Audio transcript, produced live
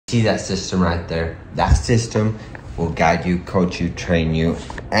See that system right there? That system will guide you, coach you, train you,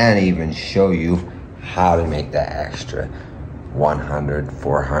 and even show you how to make that extra 100,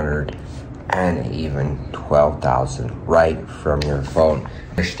 400, and even 12,000 right from your phone.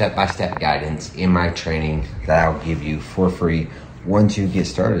 There's step-by-step guidance in my training that I'll give you for free once you get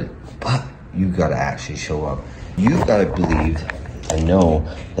started. But you gotta actually show up. You gotta believe and know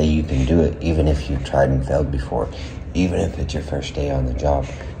that you can do it, even if you've tried and failed before, even if it's your first day on the job.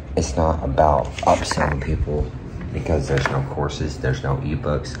 It's not about upselling people, because there's no courses, there's no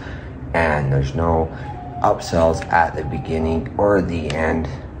ebooks, and there's no upsells at the beginning or the end.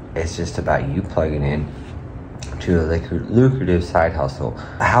 It's just about you plugging in to a lucrative side hustle.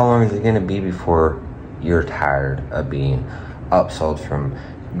 How long is it gonna be before you're tired of being upsold from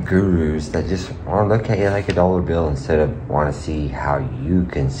gurus that just want to look at you like a dollar bill instead of want to see how you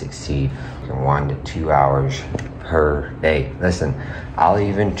can succeed in 1 to 2 hours per day? Listen, I'll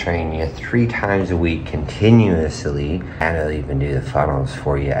even train you 3 times a week continuously, and I'll even do the funnels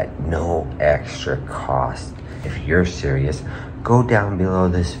for you at no extra cost. If you're serious, go down below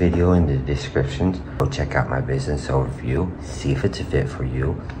this video in the description. Go check out my business overview, see if it's a fit for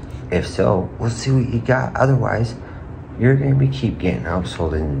you. If so, we'll see what you got. Otherwise, you're going to keep getting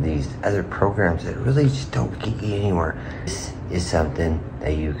upsold into these other programs that really just don't get you anywhere. This is something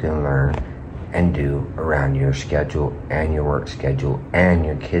that you can learn and do around your schedule and your work schedule and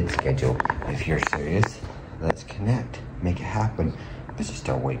your kid's schedule. If you're serious, let's connect, make it happen. But just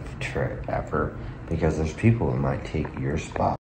don't wait forever, because there's people that might take your spot.